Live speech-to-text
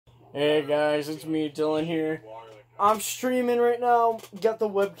Hey guys, it's me, Dylan here. I'm streaming right now. Got the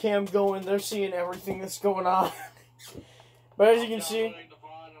webcam going. They're seeing everything that's going on. But as you can see,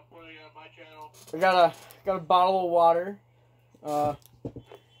 I got a bottle of water.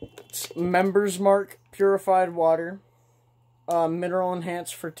 It's Members Mark Purified water. Mineral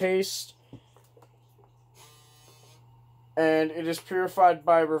enhanced for taste. And it is purified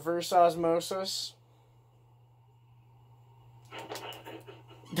by reverse osmosis.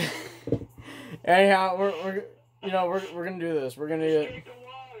 Anyhow, we're gonna do this. We're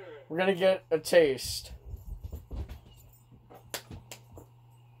gonna get a taste.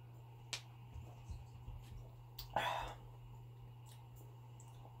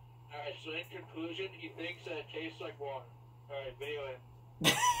 Alright, so in conclusion, he thinks that it tastes like water. Alright, video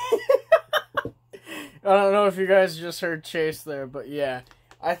in. I don't know if you guys just heard Chase there, but yeah.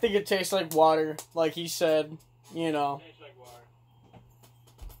 I think it tastes like water, like he said, you know. It tastes like water.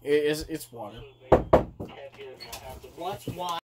 It's water. Also, What's water?